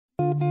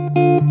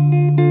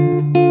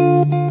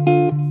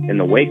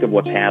the wake of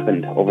what's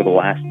happened over the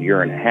last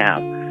year and a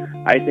half,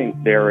 I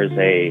think there is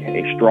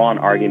a strong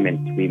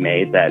argument to be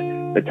made that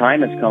the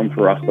time has come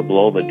for us to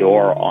blow the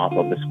door off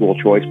of the school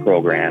choice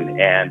program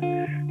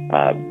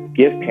and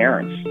give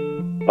parents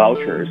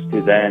vouchers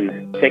to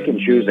then pick and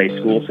choose a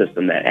school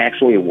system that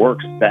actually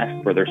works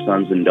best for their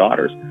sons and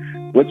daughters.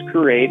 Let's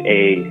create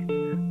a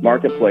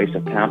marketplace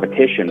of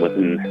competition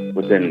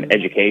within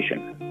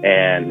education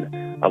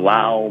and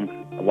allow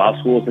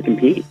schools to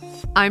compete.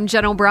 I'm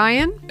Jen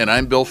O'Brien. And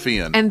I'm Bill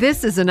Feehan. And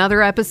this is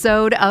another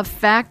episode of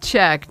Fact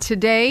Check.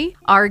 Today,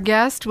 our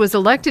guest was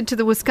elected to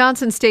the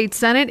Wisconsin State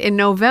Senate in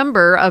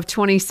November of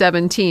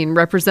 2017,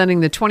 representing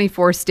the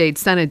 24th State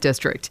Senate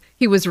District.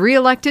 He was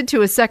reelected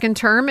to a second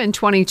term in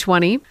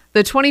 2020.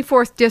 The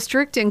 24th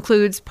District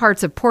includes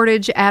parts of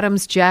Portage,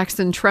 Adams,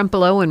 Jackson,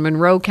 Trempealeau, and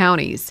Monroe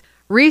counties.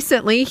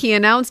 Recently, he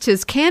announced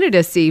his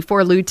candidacy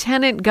for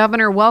Lieutenant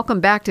Governor.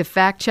 Welcome back to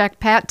Fact Check,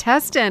 Pat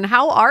Testin.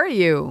 How are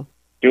you?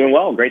 Doing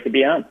well. Great to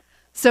be on.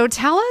 So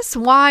tell us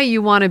why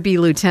you want to be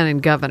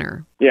Lieutenant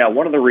Governor. Yeah,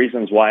 one of the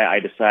reasons why I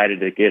decided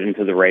to get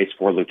into the race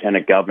for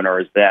Lieutenant Governor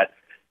is that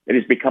it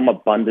has become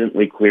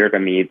abundantly clear to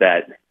me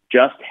that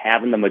just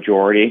having the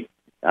majority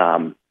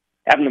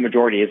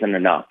isn't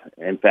enough.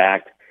 In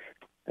fact,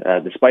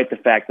 despite the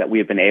fact that we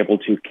have been able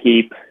to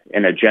keep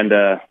an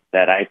agenda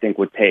that I think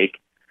would take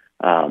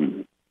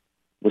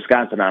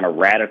Wisconsin on a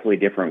radically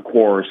different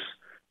course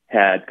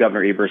had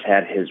Governor Evers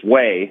had his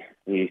way,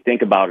 when you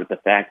think about it, the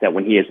fact that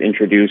when he has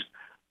introduced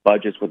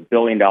budgets with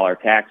billion-dollar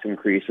tax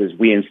increases,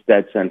 we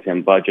instead sent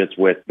him budgets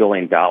with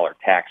billion-dollar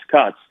tax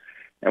cuts.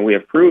 And we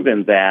have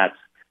proven that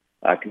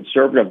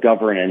conservative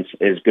governance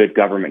is good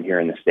government here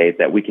in the state,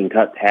 that we can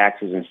cut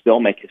taxes and still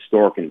make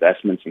historic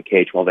investments in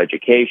K-12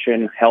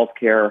 education,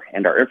 healthcare,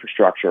 and our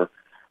infrastructure.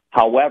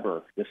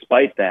 However,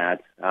 despite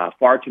that,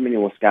 far too many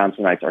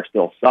Wisconsinites are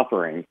still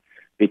suffering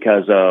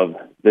because of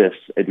this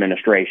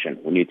administration.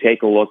 When you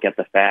take a look at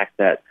the fact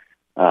that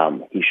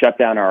he shut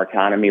down our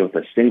economy with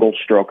a single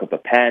stroke of a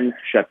pen,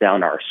 shut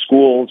down our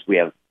schools. We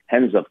have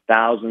tens of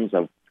thousands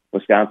of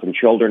Wisconsin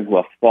children who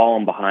have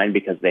fallen behind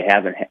because they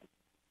haven't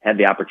had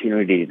the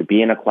opportunity to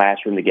be in a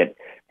classroom to get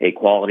a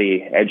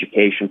quality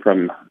education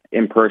from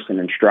in-person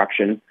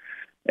instruction.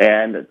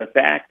 And the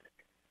fact,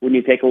 when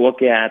you take a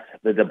look at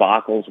the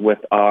debacles with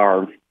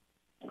our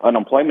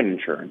unemployment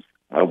insurance,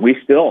 we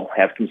still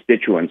have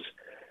constituents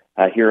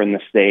here in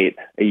the state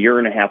a year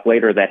and a half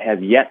later that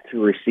have yet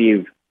to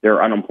receive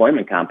their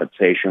unemployment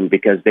compensation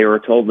because they were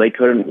told they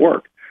couldn't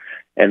work.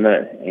 And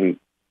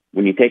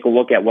when you take a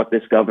look at what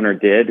this governor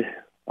did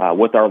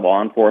with our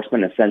law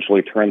enforcement,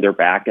 essentially turned their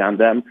back on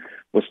them,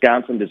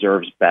 Wisconsin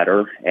deserves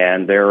better,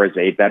 and there is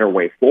a better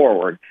way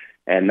forward.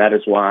 And that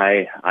is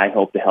why I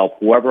hope to help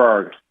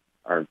whoever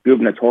our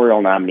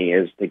gubernatorial nominee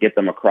is to get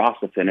them across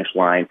the finish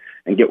line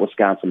and get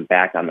Wisconsin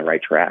back on the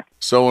right track.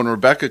 So when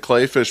Rebecca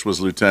Kleefisch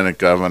was lieutenant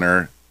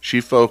governor, she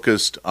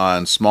focused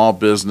on small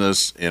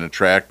business and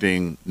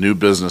attracting new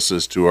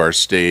businesses to our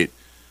state.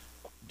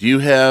 Do you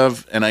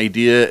have an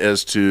idea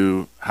as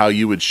to how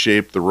you would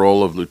shape the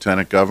role of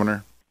lieutenant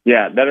governor?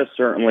 Yeah, that is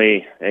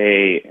certainly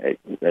a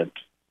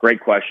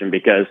great question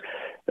because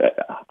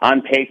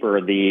on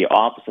paper, the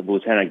office of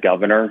lieutenant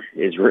governor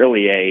is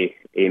really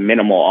a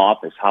minimal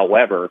office.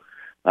 However,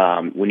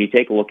 when you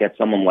take a look at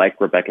someone like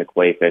Rebecca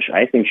Kleefisch,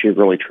 I think she's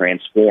really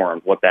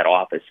transformed what that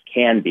office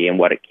can be and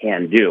what it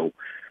can do.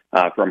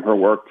 From her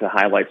work to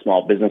highlight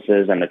small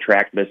businesses and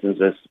attract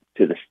businesses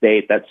to the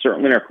state, that's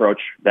certainly an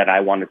approach that I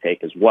want to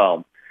take as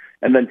well.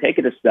 And then take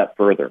it a step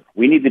further.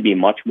 We need to be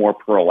much more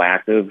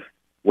proactive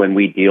when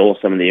we deal with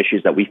some of the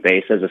issues that we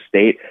face as a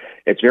state.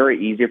 It's very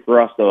easy for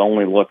us to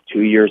only look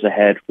 2 years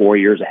ahead, 4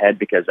 years ahead,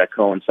 because that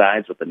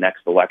coincides with the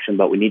next election,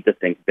 but we need to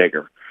think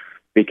bigger.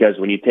 Because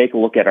when you take a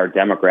look at our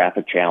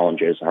demographic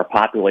challenges, our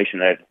population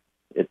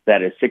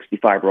that is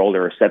 65 or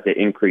older is set to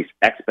increase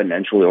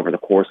exponentially over the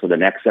course of the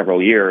next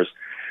several years.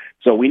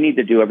 So we need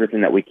to do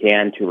everything that we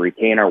can to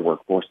retain our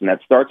workforce, and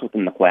that starts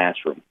within the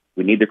classroom.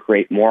 We need to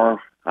create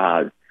more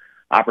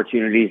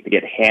opportunities to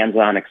get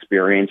hands-on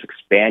experience,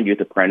 expand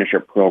youth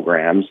apprenticeship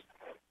programs,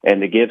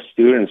 and to give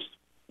students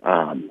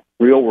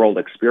real-world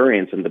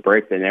experience and to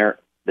break the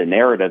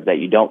narrative that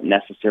you don't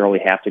necessarily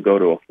have to go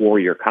to a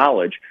four-year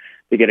college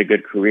to get a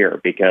good career.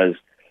 Because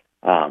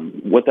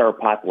with our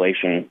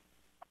population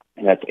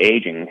that's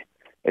aging,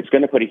 it's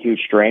going to put a huge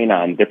strain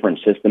on different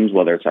systems,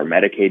 whether it's our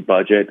Medicaid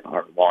budget,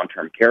 our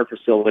long-term care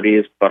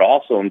facilities, but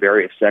also in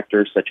various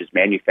sectors such as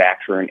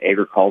manufacturing,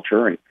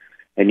 agriculture,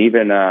 and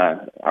even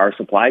our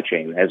supply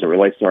chain as it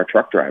relates to our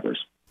truck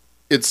drivers.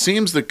 It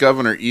seems that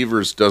Governor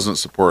Evers doesn't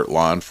support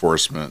law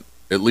enforcement.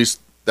 At least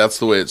that's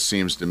the way it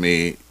seems to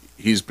me.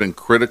 He's been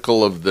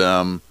critical of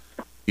them.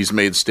 He's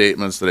made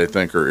statements that I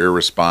think are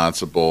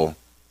irresponsible.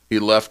 He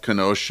left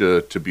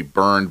Kenosha to be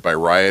burned by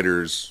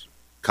rioters,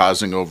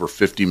 causing over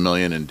 $50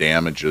 million in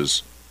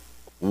damages.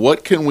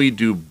 What can we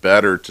do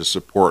better to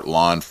support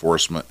law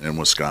enforcement in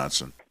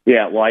Wisconsin?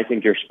 Yeah, well, I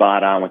think you're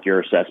spot on with your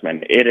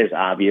assessment. It is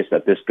obvious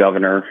that this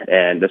governor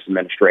and this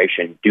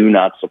administration do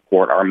not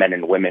support our men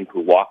and women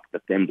who walk the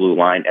thin blue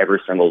line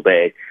every single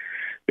day,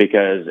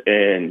 because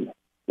in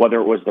whether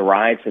it was the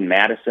riots in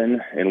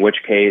Madison, in which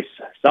case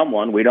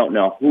someone, we don't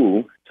know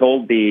who,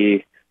 told the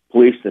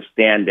police to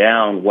stand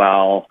down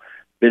while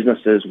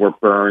businesses were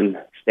burned,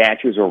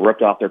 statues were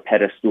ripped off their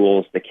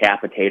pedestals,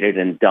 decapitated,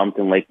 and dumped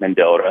in Lake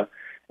Mendota.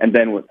 And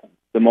then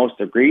the most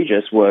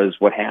egregious was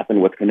what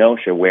happened with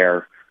Kenosha,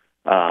 where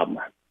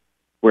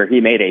he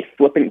made a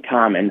flippant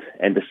comment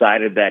and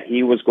decided that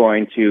he was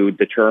going to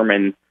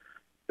determine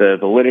the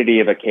validity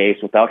of a case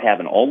without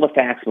having all the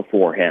facts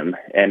before him,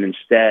 and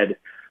instead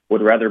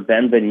would rather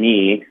bend the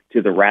knee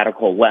to the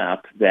radical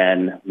left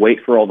than wait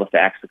for all the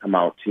facts to come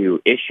out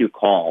to issue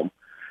calm.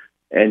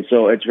 And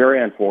so it's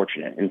very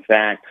unfortunate. In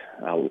fact,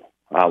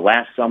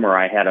 last summer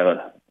I had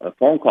a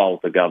phone call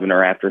with the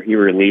governor after he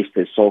released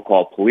his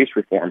so-called police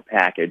reform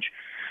package,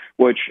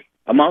 which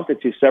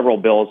amounted to several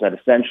bills that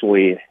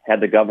essentially,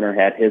 had the governor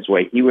had his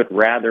way, he would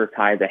rather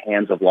tie the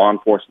hands of law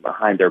enforcement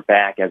behind their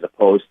back as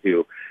opposed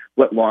to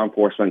let law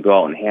enforcement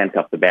go out and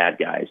handcuff the bad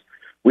guys.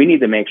 We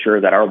need to make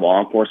sure that our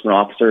law enforcement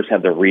officers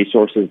have the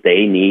resources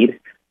they need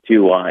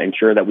to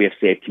ensure that we have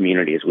safe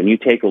communities. When you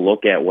take a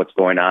look at what's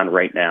going on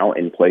right now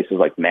in places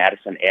like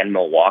Madison and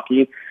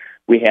Milwaukee,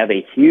 we have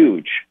a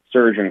huge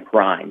surge in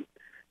crime.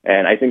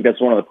 And I think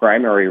that's one of the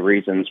primary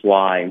reasons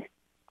why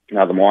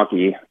the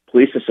Milwaukee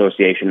Police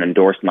Association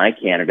endorsed my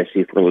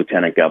candidacy for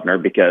lieutenant governor,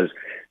 because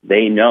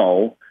they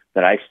know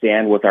that I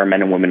stand with our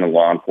men and women in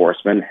law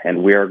enforcement,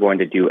 and we are going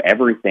to do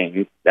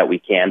everything that we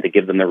can to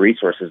give them the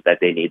resources that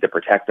they need to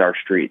protect our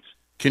streets.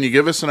 Can you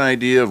give us an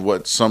idea of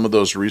what some of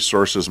those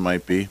resources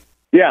might be?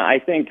 Yeah, I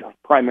think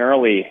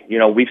primarily,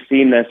 we've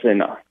seen this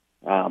in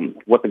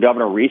what the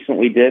governor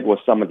recently did with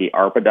some of the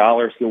ARPA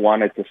dollars he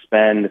wanted to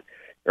spend,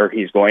 or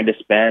he's going to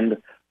spend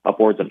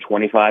upwards of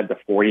 25 to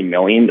 40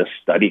 million to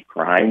study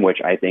crime, which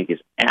I think is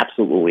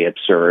absolutely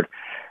absurd.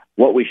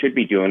 What we should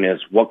be doing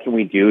is, what can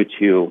we do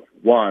to,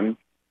 one,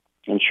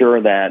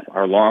 ensure that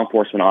our law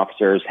enforcement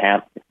officers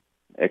have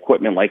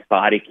equipment like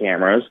body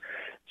cameras,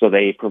 so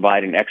they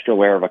provide an extra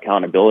layer of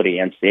accountability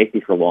and safety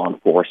for law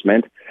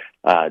enforcement.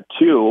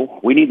 Two,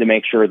 we need to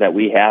make sure that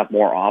we have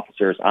more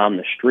officers on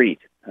the street,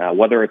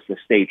 whether it's the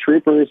state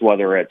troopers,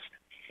 whether it's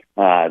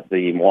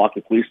the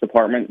Milwaukee Police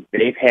Department.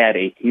 They've had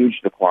a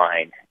huge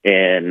decline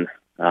in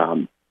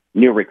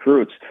new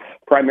recruits,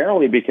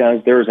 primarily because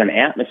there's an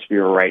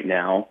atmosphere right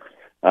now,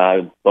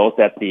 both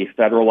at the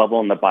federal level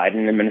in the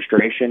Biden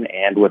administration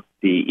and with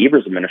the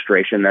Evers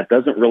administration, that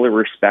doesn't really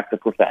respect the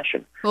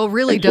profession. Well,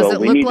 really, does it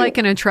look like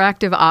an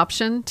attractive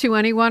option to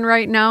anyone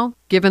right now,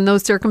 given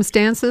those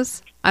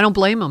circumstances? I don't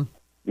blame them.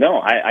 No,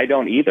 I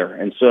don't either.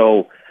 And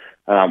so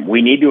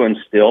we need to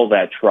instill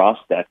that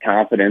trust, that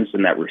confidence,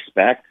 and that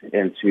respect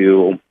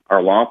into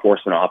our law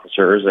enforcement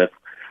officers if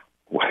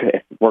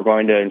we're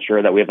going to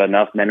ensure that we have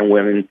enough men and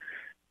women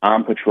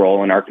on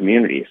patrol in our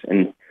communities.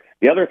 And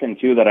the other thing,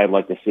 too, that I'd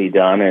like to see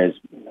done is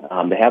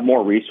to have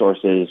more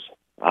resources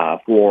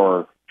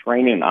for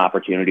training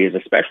opportunities,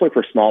 especially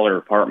for smaller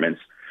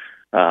departments.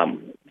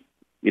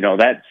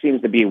 That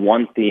seems to be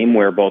one theme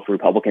where both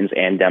Republicans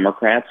and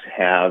Democrats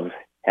have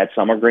had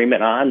some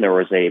agreement on. There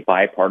was a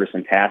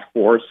bipartisan task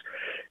force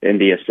in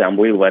the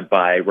Assembly led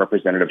by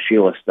Representative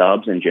Sheila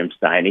Stubbs and Jim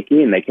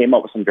Steineke, and they came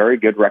up with some very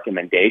good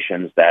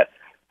recommendations that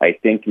I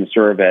think can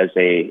serve as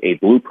a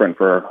blueprint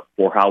for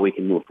how we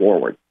can move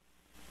forward.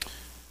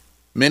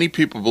 Many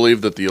people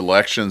believe that the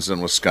elections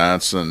in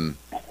Wisconsin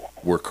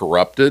were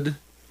corrupted.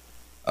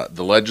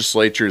 The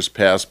legislature has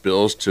passed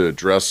bills to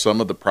address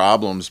some of the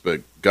problems,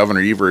 but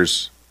Governor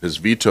Evers has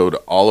vetoed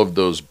all of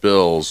those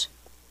bills.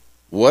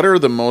 What are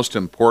the most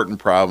important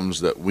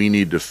problems that we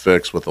need to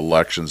fix with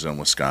elections in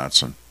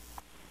Wisconsin?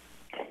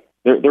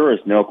 There is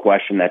no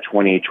question that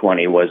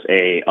 2020 was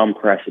an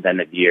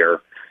unprecedented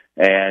year,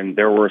 and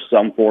there were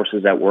some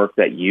forces at work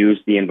that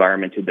used the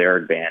environment to their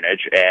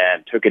advantage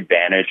and took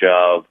advantage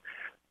of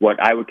what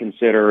I would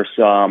consider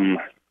some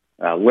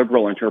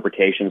liberal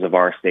interpretations of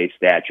our state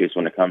statutes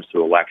when it comes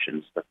to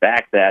elections. The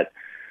fact that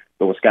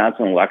the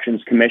Wisconsin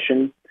Elections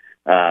Commission,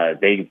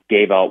 they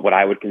gave out what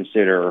I would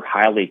consider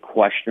highly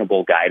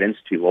questionable guidance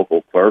to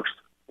local clerks,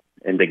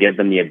 and to give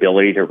them the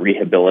ability to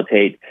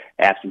rehabilitate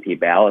absentee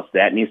ballots,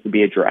 that needs to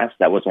be addressed.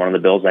 That was one of the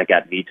bills that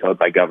got vetoed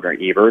by Governor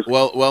Evers.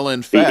 Well,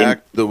 in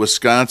fact, the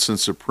Wisconsin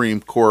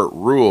Supreme Court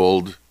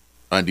ruled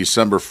on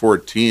December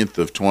 14th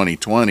of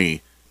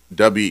 2020,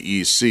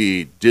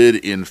 WEC did,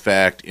 in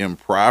fact,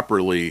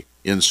 improperly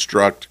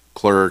instruct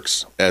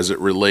clerks as it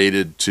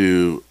related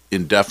to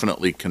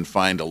indefinitely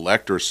confined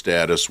elector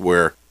status,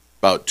 where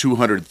about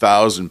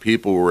 200,000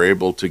 people were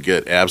able to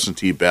get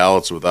absentee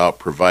ballots without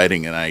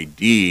providing an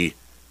ID.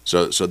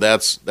 So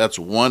that's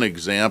one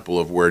example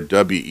of where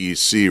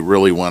WEC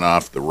really went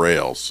off the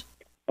rails.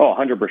 Oh,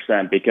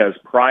 100%, because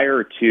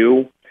prior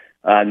to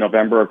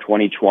November of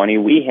 2020,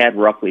 we had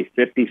roughly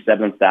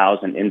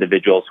 57,000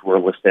 individuals who were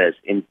listed as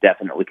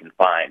indefinitely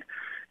confined.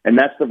 And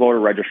that's the voter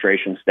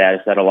registration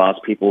status that allows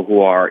people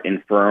who are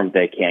infirm,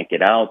 they can't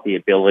get out, the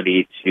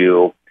ability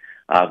to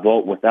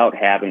vote without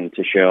having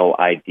to show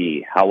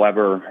ID.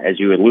 However, as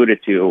you alluded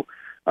to,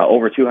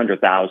 over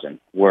 200,000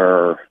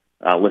 were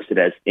listed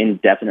as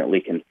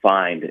indefinitely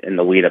confined in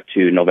the lead up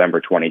to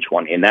November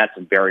 2020, and that's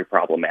very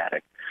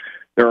problematic.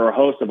 There are a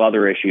host of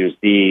other issues.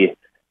 The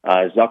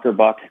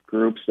Zuckerbuck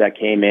groups that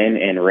came in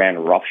and ran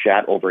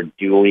roughshod over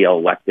duly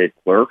elected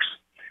clerks,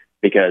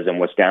 because in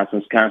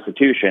Wisconsin's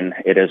Constitution,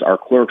 it is our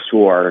clerks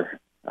who are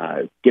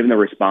given the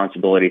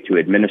responsibility to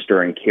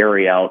administer and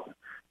carry out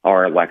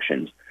our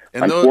elections.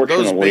 And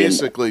those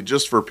basically,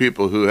 just for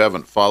people who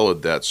haven't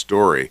followed that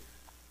story,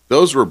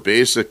 those were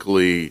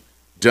basically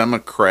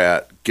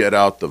Democrat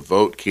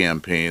get-out-the-vote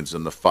campaigns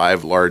in the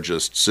 5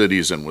 largest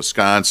cities in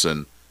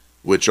Wisconsin,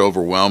 which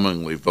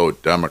overwhelmingly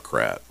vote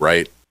Democrat,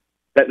 right?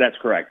 That's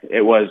correct.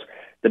 It was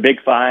the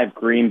Big Five: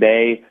 Green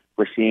Bay,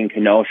 Racine,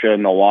 Kenosha,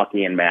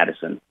 Milwaukee, and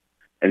Madison.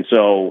 And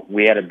so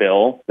we had a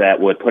bill that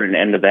would put an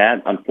end to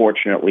that.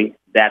 Unfortunately,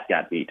 that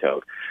got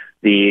vetoed.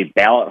 The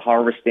ballot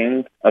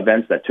harvesting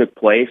events that took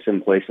place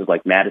in places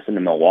like Madison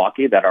and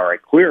Milwaukee that are a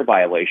clear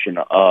violation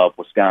of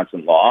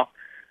Wisconsin law,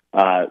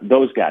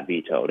 those got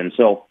vetoed. And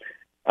so,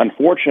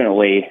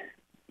 unfortunately,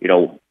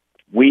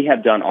 we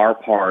have done our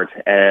part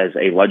as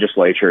a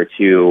legislature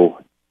to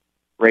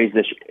raise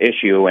this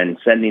issue and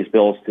send these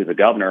bills to the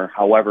governor.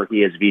 However, he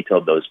has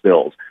vetoed those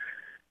bills,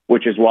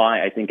 which is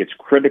why I think it's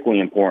critically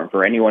important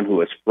for anyone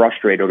who is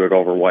frustrated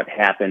over what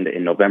happened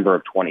in November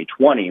of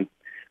 2020.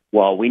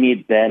 Well, we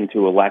need then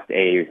to elect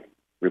a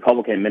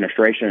Republican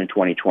administration in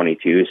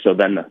 2022. So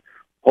then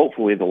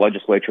hopefully the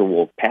legislature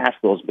will pass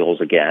those bills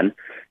again,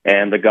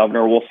 and the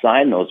governor will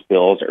sign those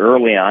bills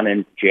early on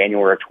in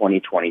January of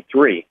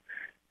 2023.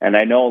 And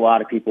I know a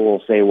lot of people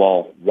will say,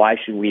 well, why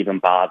should we even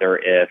bother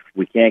if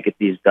we can't get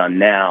these done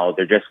now?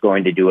 They're just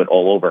going to do it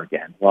all over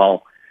again.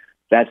 Well,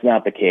 that's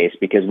not the case,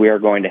 because we are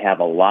going to have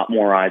a lot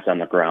more eyes on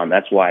the ground.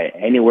 That's why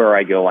anywhere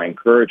I go, I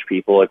encourage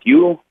people, if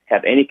you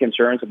have any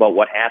concerns about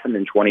what happened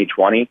in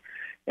 2020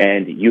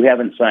 and you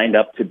haven't signed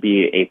up to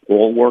be a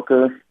poll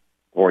worker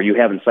or you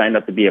haven't signed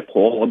up to be a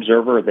poll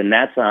observer, then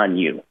that's on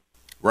you.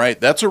 Right.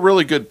 That's a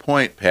really good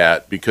point,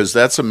 Pat, because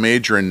that's a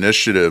major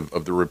initiative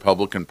of the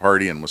Republican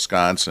Party in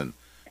Wisconsin.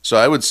 So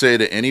I would say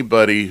to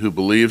anybody who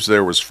believes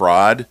there was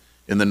fraud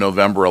in the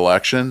November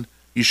election,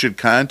 you should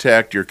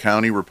contact your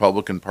county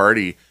Republican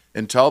Party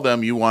and tell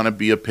them you want to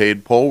be a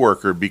paid poll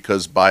worker,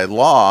 because by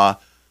law,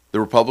 the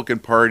Republican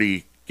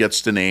Party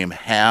gets to name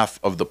half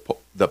of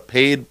the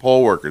paid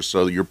poll workers.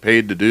 So you're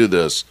paid to do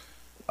this.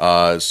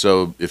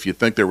 So if you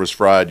think there was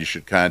fraud, you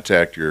should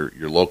contact your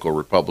local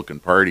Republican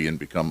Party and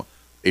become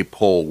a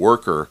poll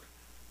worker.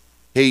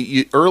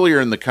 Hey, earlier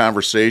in the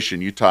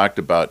conversation, you talked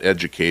about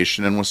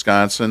education in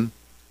Wisconsin,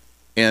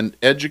 and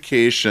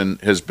education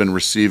has been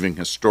receiving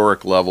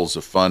historic levels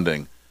of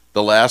funding.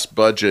 The last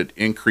budget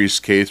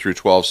increased K through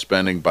 12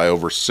 spending by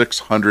over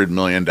 $600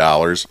 million.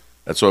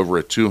 That's over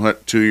a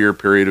two-year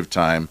period of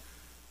time.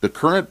 The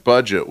current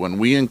budget, when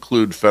we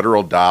include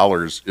federal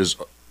dollars, is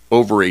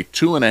over a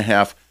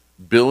 $2.5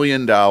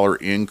 billion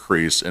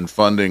increase in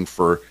funding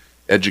for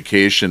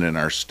education in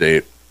our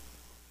state.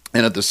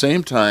 And at the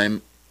same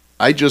time,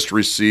 I just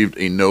received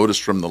a notice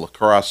from the La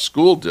Crosse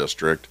School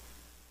District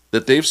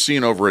that they've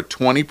seen over a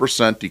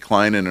 20%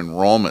 decline in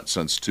enrollment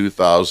since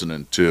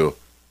 2002.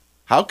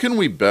 How can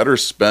we better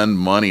spend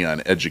money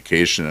on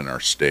education in our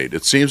state?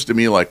 It seems to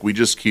me like we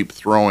just keep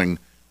throwing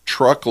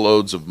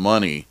truckloads of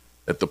money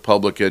at the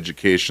public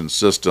education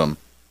system.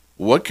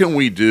 What can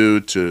we do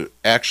to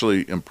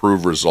actually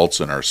improve results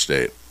in our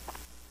state?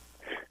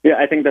 Yeah,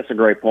 I think that's a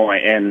great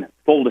point. And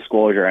full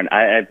disclosure, and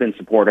I've been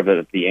supportive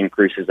of the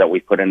increases that we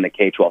put in the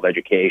K-12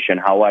 education.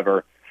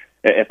 However,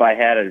 if I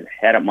had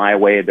it my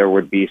way, there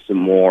would be some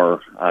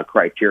more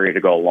criteria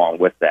to go along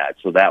with that.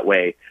 So that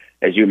way,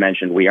 as you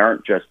mentioned, we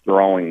aren't just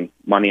throwing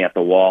money at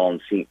the wall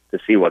and to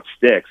see what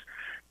sticks,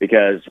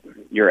 because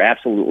you're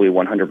absolutely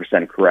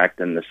 100%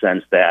 correct in the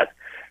sense that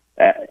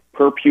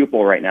per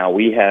pupil right now,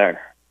 we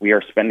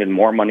are spending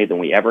more money than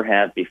we ever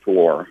have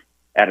before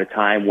at a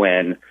time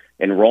when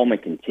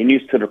enrollment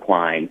continues to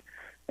decline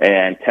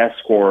and test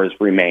scores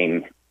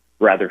remain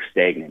rather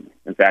stagnant.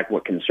 In fact,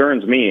 what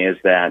concerns me is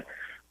that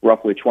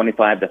roughly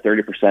 25 to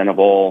 30% of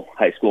all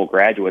high school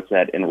graduates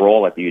that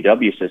enroll at the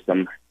UW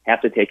system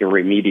have to take a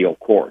remedial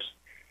course.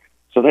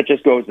 So that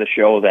just goes to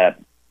show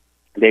that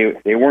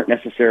they weren't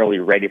necessarily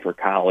ready for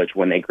college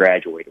when they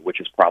graduated, which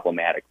is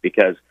problematic,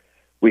 because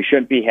we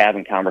shouldn't be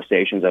having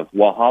conversations of,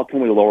 well, how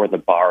can we lower the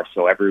bar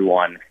so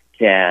everyone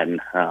can,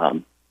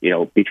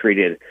 be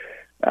treated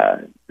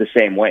the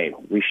same way?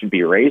 We should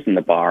be raising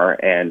the bar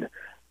and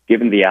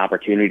given the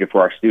opportunity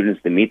for our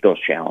students to meet those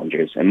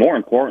challenges. And more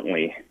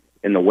importantly,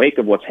 in the wake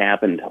of what's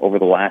happened over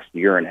the last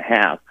year and a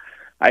half,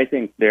 I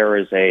think there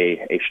is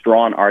a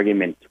strong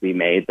argument to be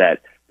made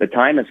that the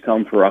time has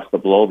come for us to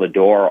blow the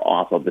door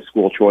off of the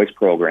school choice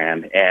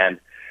program and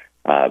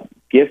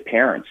give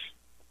parents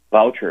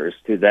vouchers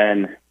to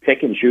then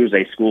pick and choose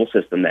a school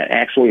system that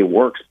actually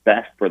works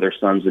best for their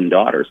sons and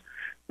daughters.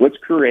 Let's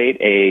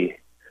create a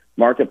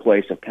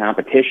marketplace of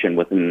competition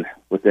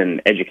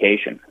within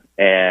education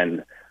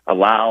and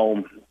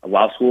allow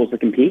schools to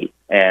compete.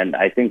 And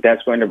I think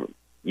that's going to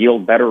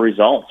yield better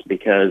results,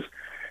 because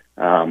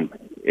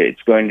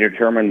It's going to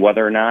determine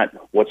whether or not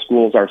what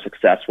schools are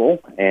successful,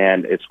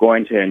 and it's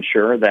going to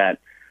ensure that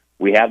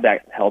we have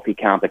that healthy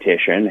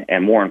competition,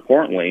 and more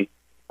importantly,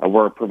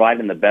 we're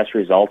providing the best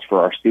results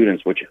for our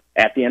students, which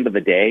at the end of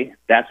the day,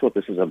 that's what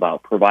this is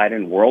about,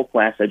 providing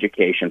world-class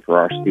education for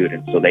our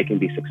students so they can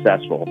be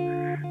successful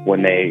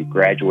when they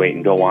graduate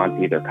and go on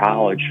to either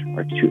college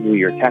or to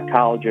your tech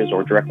colleges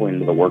or directly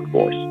into the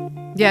workforce.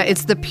 Yeah,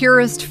 it's the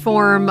purest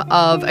form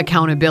of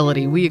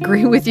accountability. We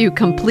agree with you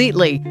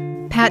completely.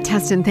 Pat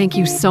Testin, thank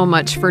you so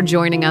much for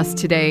joining us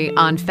today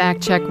on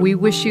Fact Check. We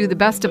wish you the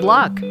best of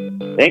luck.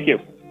 Thank you.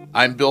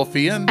 I'm Bill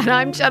Feehan. And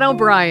I'm Jen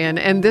O'Brien.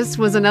 And this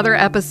was another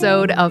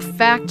episode of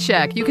Fact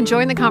Check. You can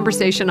join the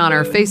conversation on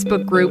our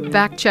Facebook group,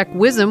 Fact Check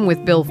Wisdom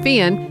with Bill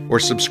Feehan. Or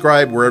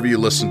subscribe wherever you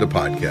listen to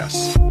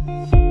podcasts.